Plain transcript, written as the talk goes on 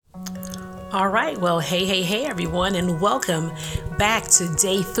All right. Well, hey, everyone, and welcome back to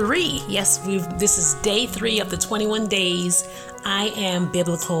day 3. Yes, this is day 3 of the 21 days I am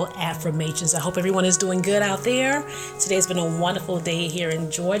biblical affirmations. I hope everyone is doing good out there. Today's been a wonderful day here in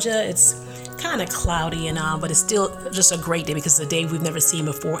Georgia. It's kind of cloudy but it's still just a great day because it's a day we've never seen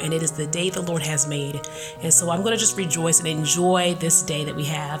before, and it is the day the Lord has made. And so I'm going to just rejoice and enjoy this day that we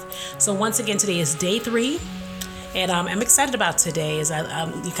have. So once again, today is day 3. And I'm excited about today as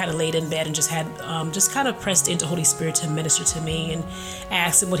you kind of laid in bed and just had just kind of pressed into Holy Spirit to minister to me and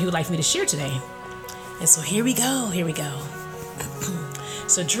asked him what he would like for me to share today. And so here we go.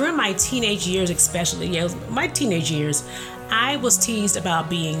 So during my teenage years, especially, my teenage years, I was teased about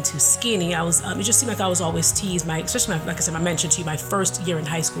being too skinny. It just seemed like I was always teased, especially like I said, I mentioned to you, my first year in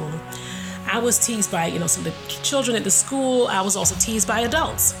high school. I was teased by, some of the children at the school. I was also teased by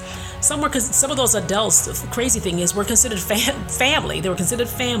adults. Some of those adults, the crazy thing is, were considered family. They were considered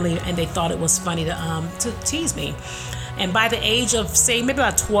family, and they thought it was funny to tease me. And by the age of, say, maybe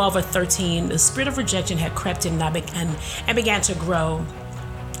about 12 or 13, the spirit of rejection had crept in and began to grow.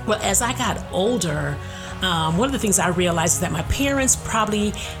 Well, as I got older, one of the things I realized is that my parents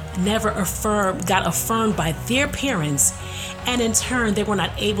probably never got affirmed by their parents, and in turn, they were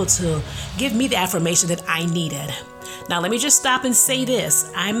not able to give me the affirmation that I needed. Now, let me just stop and say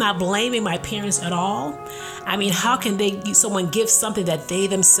this. I'm not blaming my parents at all. I mean, how can someone give something that they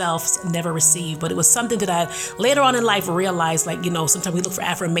themselves never received? But it was something that I later on in life realized, sometimes we look for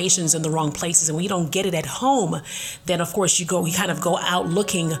affirmations in the wrong places, and when you don't get it at home, then of course you kind of go out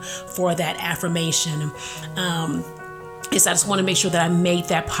looking for that affirmation. I just want to make sure that I made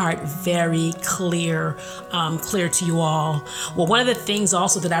that part very clear to you all. Well, one of the things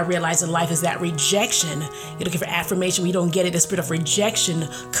also that I realized in life is that rejection, you're looking for affirmation, when you don't get it, the spirit of rejection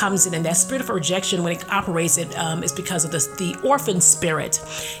comes in. And that spirit of rejection, when it operates, is because of the orphan spirit.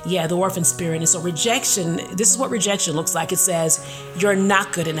 Yeah, the orphan spirit. And so rejection, this is what rejection looks like. It says, you're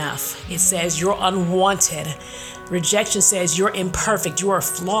not good enough. It says, you're unwanted. Rejection says, you're imperfect, you are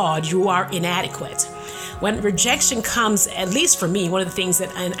flawed, you are inadequate. When rejection comes, at least for me, one of the things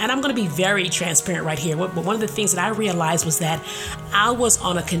that, and I'm going to be very transparent right here, but one of the things that I realized was that I was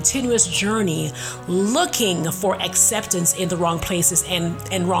on a continuous journey looking for acceptance in the wrong places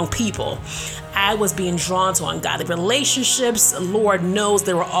and wrong people. I was being drawn to ungodly relationships. Lord knows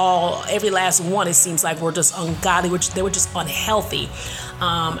every last one, it seems like, were just ungodly, they were just unhealthy.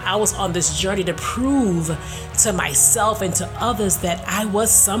 I was on this journey to prove to myself and to others that I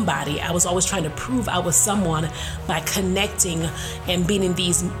was somebody. I was always trying to prove I was someone by connecting and being in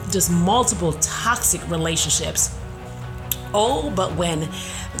these just multiple toxic relationships. Oh, but when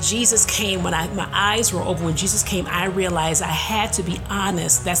Jesus came, my eyes were open, when Jesus came, I realized I had to be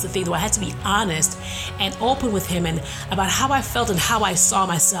honest. That's the thing, though. I had to be honest and open with him and about how I felt and how I saw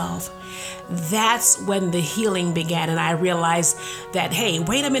myself. That's when the healing began, and I realized that, hey,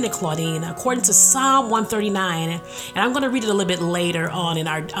 wait a minute, Claudine, according to Psalm 139, and I'm going to read it a little bit later on in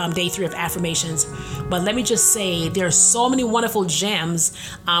our day 3 of affirmations, but let me just say there are so many wonderful gems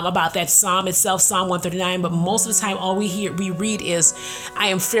about that psalm itself, Psalm 139, but most of the time all we read is, I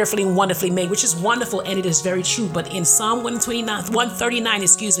am fearfully and wonderfully made, which is wonderful, and it is very true. But in Psalm 139,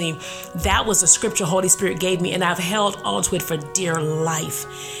 that was the scripture Holy Spirit gave me, and I've held on to it for dear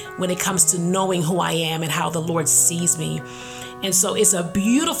life when it comes to knowing who I am and how the Lord sees me. And so it's a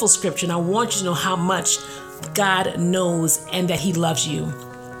beautiful scripture, and I want you to know how much God knows and that he loves you.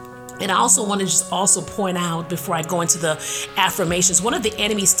 And I also want to just also point out, before I go into the affirmations, one of the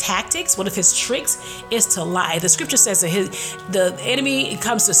enemy's tactics, one of his tricks, is to lie. The scripture says that the enemy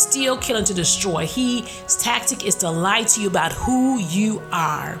comes to steal, kill, and to destroy. His tactic is to lie to you about who you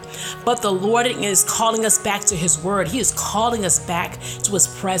are. But the Lord is calling us back to his word. He is calling us back to his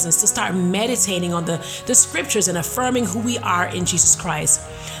presence, to start meditating on the scriptures and affirming who we are in Jesus Christ.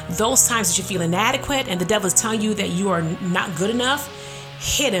 Those times that you feel inadequate and the devil is telling you that you are not good enough,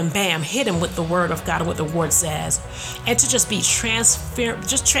 hit him with the word of God and what the word says, and to just be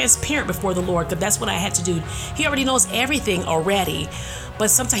transparent before the Lord, because that's what I had to do. He already knows everything already, but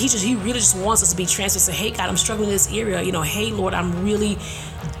sometimes he really just wants us to be transparent. Say, hey God, I'm struggling in this area. Hey Lord, I'm really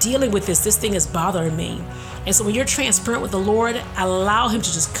dealing with this thing is bothering me. And so when you're transparent with the Lord, allow him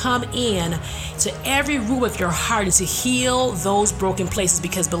to just come in to every room of your heart and to heal those broken places,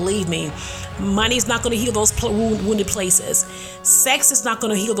 because believe me, money is not going to heal those wounded places. Sex is not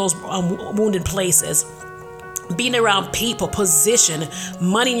going to heal those wounded places. Being around people, position,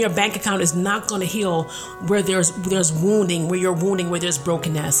 money in your bank account is not going to heal where there's wounding, where you're wounding, where there's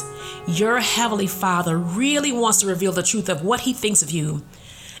brokenness. Your Heavenly Father really wants to reveal the truth of what he thinks of you.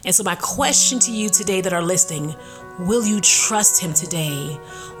 And so my question to you today that are listening, Will you trust him today?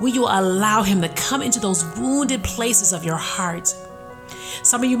 Will you allow him to come into those wounded places of your heart?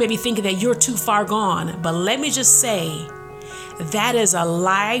 Some of you may be thinking that you're too far gone, but let me just say, that is a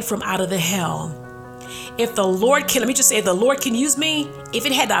lie from out of the hell. If the Lord can, let me just say, if the Lord can use me, if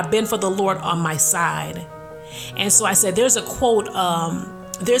it had not been for the Lord on my side. And so I said, there's a quote,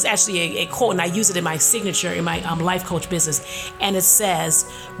 there's actually a quote, and I use it in my signature in my life coach business. And it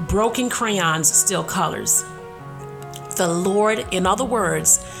says, broken crayons still colors. The Lord, in other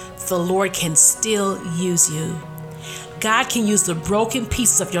words, the Lord can still use you. God can use the broken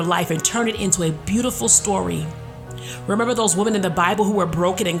pieces of your life and turn it into a beautiful story. Remember those women in the Bible who were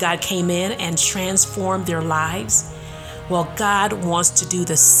broken and God came in and transformed their lives? Well, God wants to do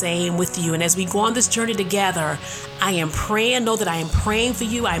the same with you. And as we go on this journey together, I am praying. Know that I am praying for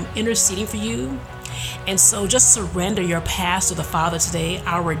you. I'm interceding for you. And so just surrender your past to the Father today,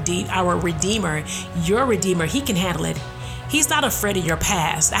 our Redeemer, your Redeemer. He can handle it. He's not afraid of your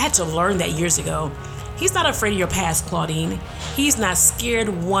past. I had to learn that years ago. He's not afraid of your past, Claudine. He's not scared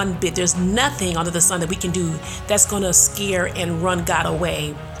one bit. There's nothing under the sun that we can do that's going to scare and run God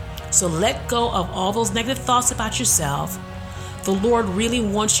away. So let go of all those negative thoughts about yourself. The Lord really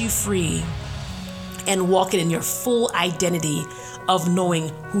wants you free and walking in your full identity of knowing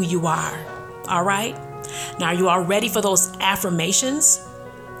who you are. All right? Now, are you all ready for those affirmations?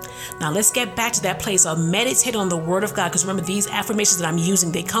 Now, let's get back to that place of meditate on the Word of God. Because remember, these affirmations that I'm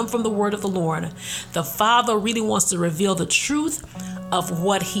using, they come from the Word of the Lord. The Father really wants to reveal the truth of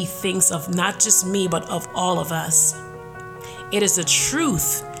what he thinks of not just me, but of all of us. It is the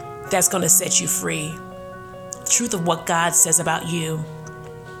truth that's going to set you free. The truth of what God says about you.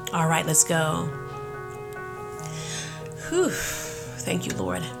 All right, let's go. Whew. Thank you,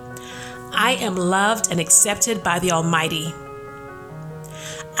 Lord. I am loved and accepted by the Almighty.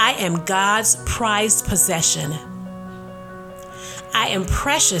 I am God's prized possession. I am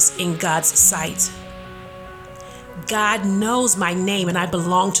precious in God's sight. God knows my name and I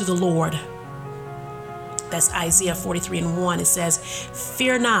belong to the Lord. That's Isaiah 43:1. It says,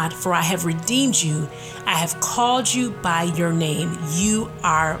 fear not, for I have redeemed you. I have called you by your name. You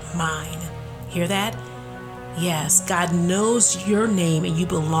are mine. Hear that? Yes, God knows your name and you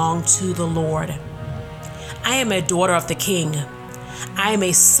belong to the Lord. I am a daughter of the King. I am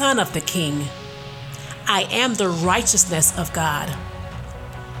a son of the King. I am the righteousness of God.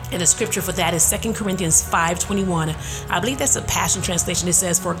 And the scripture for that is 2 Corinthians 5:21. I believe that's the Passion Translation. It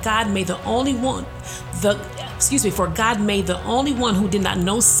says, for God made the only one who did not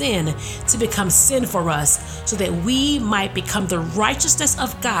know sin to become sin for us, so that we might become the righteousness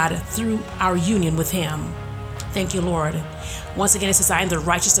of God through our union with him. Thank you, Lord. Once again, it says, I am the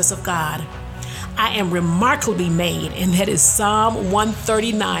righteousness of God. I am remarkably made, and that is Psalm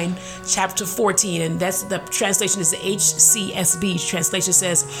 139, chapter 14, and that's the translation is the HCSB translation.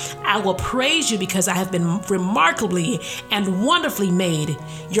 Says, I will praise you because I have been remarkably and wonderfully made.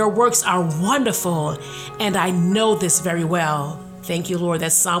 Your works are wonderful, and I know this very well. Thank you, Lord.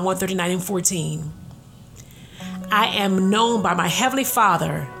 That's Psalm 139:14. I am known by my Heavenly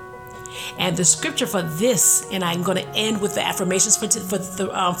Father. And the scripture for this, and I'm going to end with the affirmations for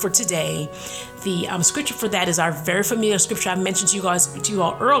today. The scripture for that is our very familiar scripture I mentioned to you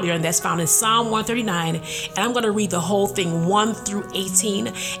all earlier, and that's found in Psalm 139. And I'm going to read the whole thing 1 through 18.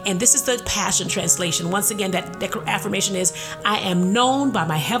 And this is the Passion Translation. Once again, that affirmation is, I am known by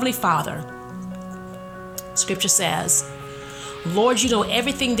my Heavenly Father. Scripture says, Lord, you know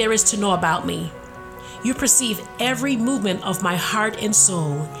everything there is to know about me. You perceive every movement of my heart and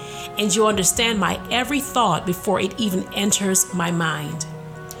soul, and you understand my every thought before it even enters my mind.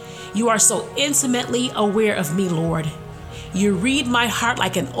 You are so intimately aware of me, Lord. You read my heart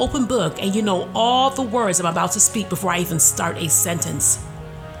like an open book, and you know all the words I'm about to speak before I even start a sentence.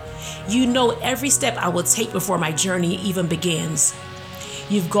 You know every step I will take before my journey even begins.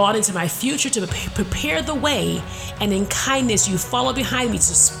 You've gone into my future to prepare the way, and in kindness you follow behind me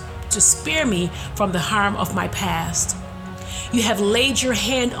to spare me from the harm of my past. You have laid your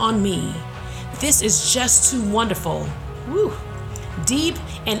hand on me. This is just too wonderful, deep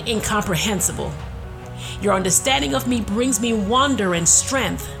and incomprehensible. Your understanding of me brings me wonder and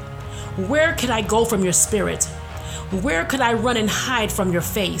strength. Where could I go from your spirit? Where could I run and hide from your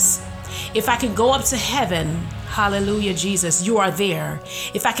face? If I can go up to heaven, hallelujah, Jesus, you are there.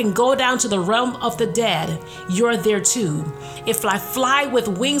 If I can go down to the realm of the dead, you're there too. If I fly with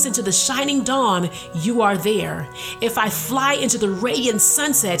wings into the shining dawn, you are there. If I fly into the radiant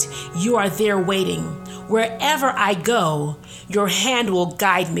sunset, you are there waiting. Wherever I go, your hand will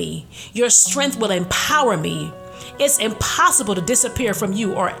guide me. Your strength will empower me. It's impossible to disappear from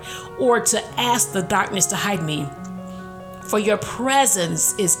you or to ask the darkness to hide me. for your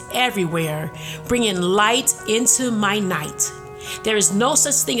presence is everywhere, bringing light into my night. There is no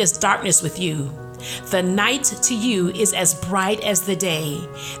such thing as darkness with you. The night to you is as bright as the day.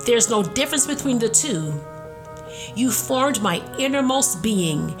 There's no difference between the two. You formed my innermost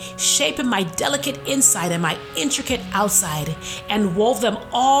being, shaping my delicate inside and my intricate outside, and wove them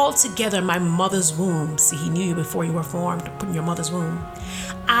all together in my mother's womb. See, he knew you before you were formed, put in your mother's womb.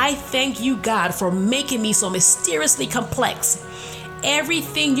 I thank you, God, for making me so mysteriously complex.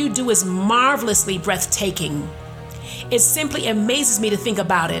 Everything you do is marvelously breathtaking. It simply amazes me to think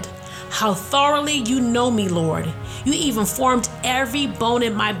about it. How thoroughly you know me, Lord. You even formed every bone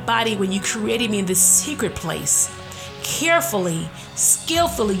in my body when you created me in this secret place. Carefully,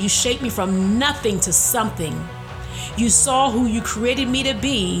 skillfully, you shaped me from nothing to something. You saw who you created me to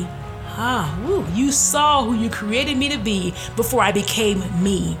be. You saw who you created me to be before I became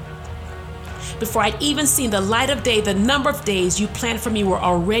me. Before I'd even seen the light of day, the number of days you planned for me were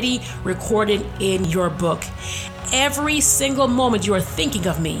already recorded in your book. Every single moment you are thinking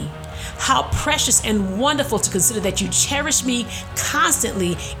of me. How precious and wonderful to consider that you cherish me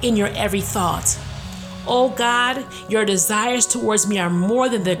constantly in your every thought. Oh God, your desires towards me are more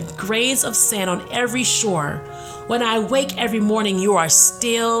than the grains of sand on every shore. When I wake every morning, you are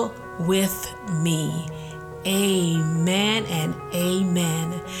still with me. Amen and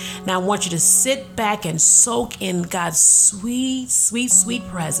amen. Now I want you to sit back and soak in God's sweet, sweet, sweet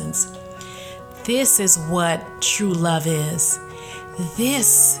presence. This is what true love is.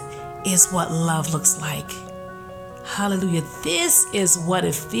 This is what love looks like. Hallelujah. This is what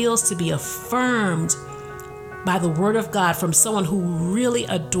it feels to be affirmed by the word of God from someone who really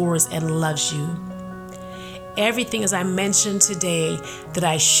adores and loves you. Everything, as I mentioned today, that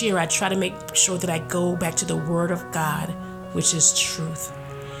I share, I try to make sure that I go back to the word of God, which is truth.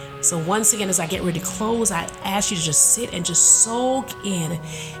 So once again, as I get ready to close, I ask you to just sit and just soak in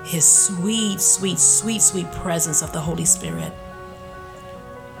his sweet, sweet, sweet, sweet presence of the Holy Spirit.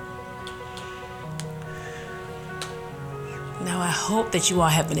 Now, I hope that you all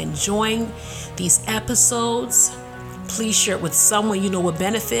have been enjoying these episodes. Please share it with someone you know will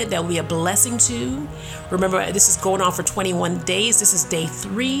benefit, that will be a blessing to. Remember, this is going on for 21 days. This is day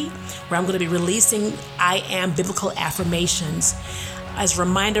 3, where I'm going to be releasing I Am Biblical Affirmations. As a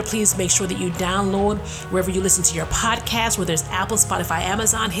reminder, please make sure that you download wherever you listen to your podcast, whether it's Apple, Spotify,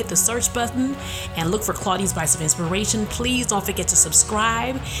 Amazon. Hit the search button and look for Claudine's Bites of Inspiration. Please don't forget to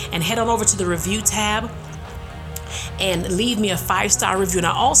subscribe and head on over to the review tab and leave me a 5-star review. And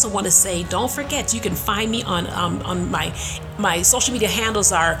I also want to say, don't forget, you can find me on my social media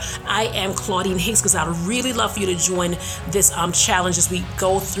handles are I am Claudine Hicks, because I would really love for you to join this challenge as we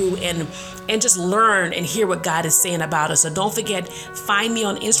go through and just learn and hear what God is saying about us. So don't forget, find me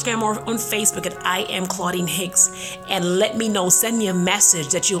on Instagram or on Facebook at I am Claudine Hicks, and let me know, send me a message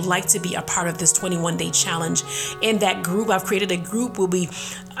that you'd like to be a part of this 21-day challenge. In that group, I've created a group.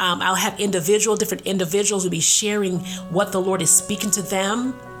 I'll have different individuals will be sharing what the Lord is speaking to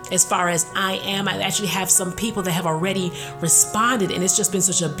them. As far as I actually have some people that have already responded, and it's just been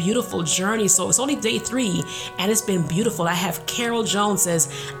such a beautiful journey. So it's only day 3, and it's been beautiful. I have Carol Jones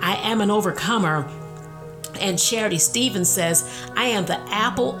says, I am an overcomer. And Charity Stevens says, I am the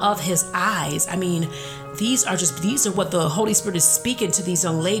apple of his eyes. I mean, these are what the Holy Spirit is speaking to these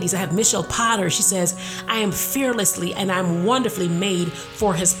young ladies. I have Michelle Potter. She says, I am fearlessly and I'm wonderfully made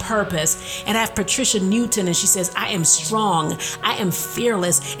for his purpose. And I have Patricia Newton, and she says, I am strong, I am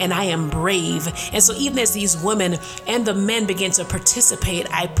fearless, and I am brave. And so even as these women and the men begin to participate,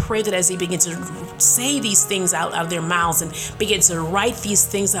 I pray that as they begin to say these things out of their mouths and begin to write these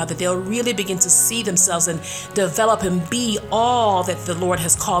things out, that they'll really begin to see themselves and develop and be all that the Lord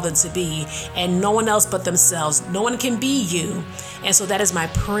has called them to be, and no one else but themselves. No one can be you. And so that is my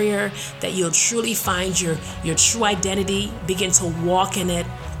prayer, that you'll truly find your true identity, begin to walk in it,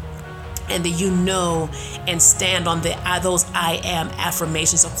 and that you know and stand on those I am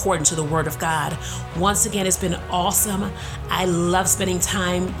affirmations according to the word of God. Once again, it's been awesome. I love spending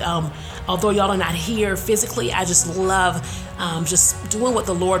time. Although y'all are not here physically, I just love just doing what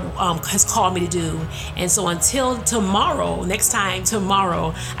the Lord has called me to do. And so until tomorrow, I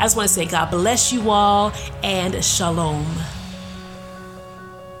just want to say God bless you all and shalom.